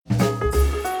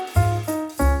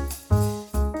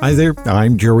Hi there,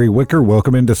 I'm Jerry Wicker.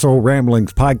 Welcome into Soul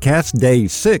Ramblings Podcast, Day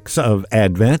 6 of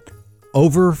Advent,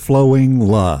 Overflowing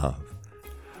Love.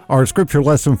 Our scripture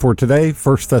lesson for today,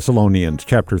 1 Thessalonians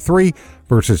chapter 3,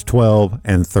 verses 12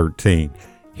 and 13.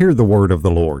 Hear the word of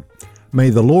the Lord. May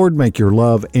the Lord make your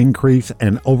love increase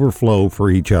and overflow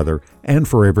for each other and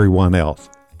for everyone else,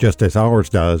 just as ours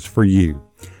does for you.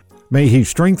 May He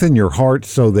strengthen your heart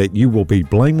so that you will be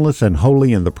blameless and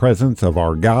holy in the presence of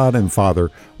our God and Father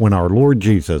when our Lord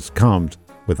Jesus comes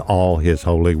with all His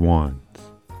holy ones.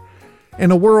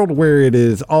 In a world where it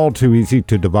is all too easy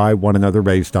to divide one another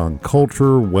based on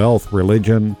culture, wealth,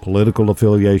 religion, political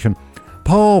affiliation,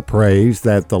 Paul prays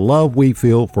that the love we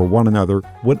feel for one another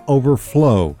would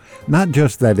overflow, not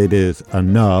just that it is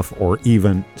enough or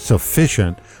even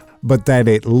sufficient, but that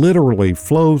it literally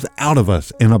flows out of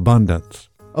us in abundance.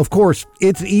 Of course,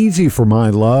 it's easy for my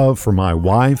love for my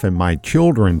wife and my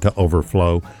children to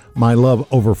overflow. My love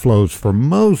overflows for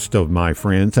most of my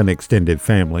friends and extended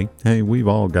family. Hey, we've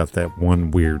all got that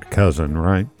one weird cousin,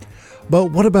 right? But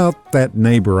what about that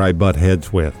neighbor I butt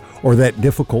heads with, or that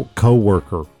difficult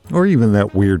coworker, or even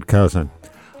that weird cousin?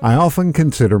 I often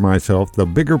consider myself the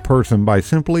bigger person by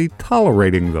simply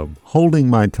tolerating them, holding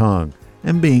my tongue,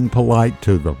 and being polite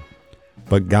to them.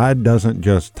 But God doesn't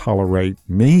just tolerate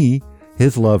me.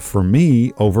 His love for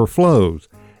me overflows.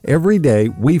 Every day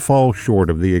we fall short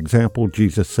of the example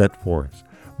Jesus set for us.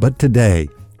 But today,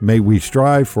 may we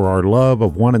strive for our love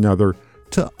of one another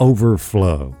to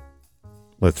overflow.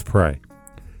 Let's pray.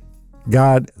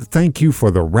 God, thank you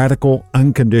for the radical,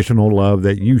 unconditional love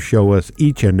that you show us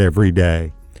each and every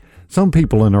day. Some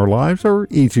people in our lives are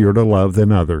easier to love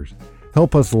than others.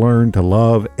 Help us learn to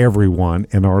love everyone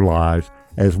in our lives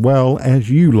as well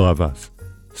as you love us,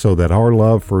 so that our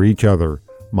love for each other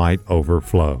might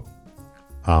overflow.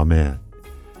 Amen.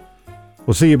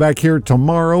 We'll see you back here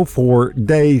tomorrow for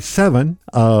Day 7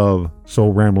 of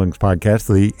Soul Ramblings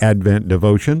Podcast, the Advent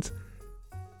Devotions.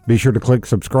 Be sure to click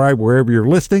subscribe wherever you're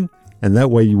listening, and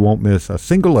that way you won't miss a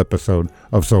single episode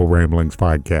of Soul Ramblings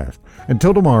Podcast.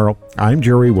 Until tomorrow, I'm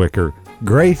Jerry Wicker.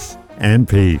 Grace and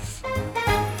peace.